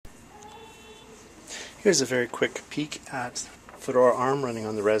Here's a very quick peek at Fedora ARM running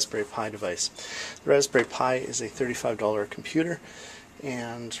on the Raspberry Pi device. The Raspberry Pi is a $35 computer,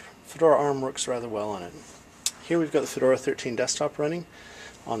 and Fedora ARM works rather well on it. Here we've got the Fedora 13 desktop running.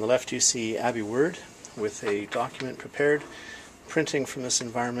 On the left you see AbiWord with a document prepared. Printing from this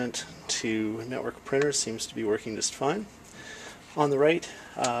environment to network printers seems to be working just fine. On the right,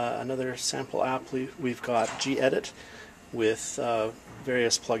 another sample app, we've got gEdit with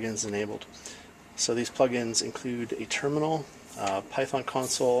various plugins enabled. So these plugins include a terminal, Python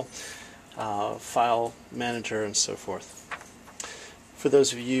console, file manager, and so forth. For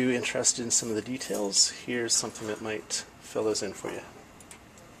those of you interested in some of the details, here's something that might fill those in for you.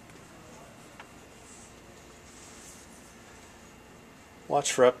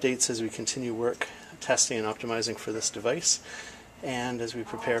 Watch for updates as we continue work testing and optimizing for this device, and as we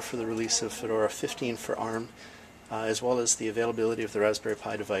prepare for the release of Fedora 15 for ARM, as well as the availability of the Raspberry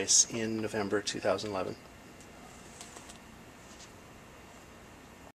Pi device in November 2011.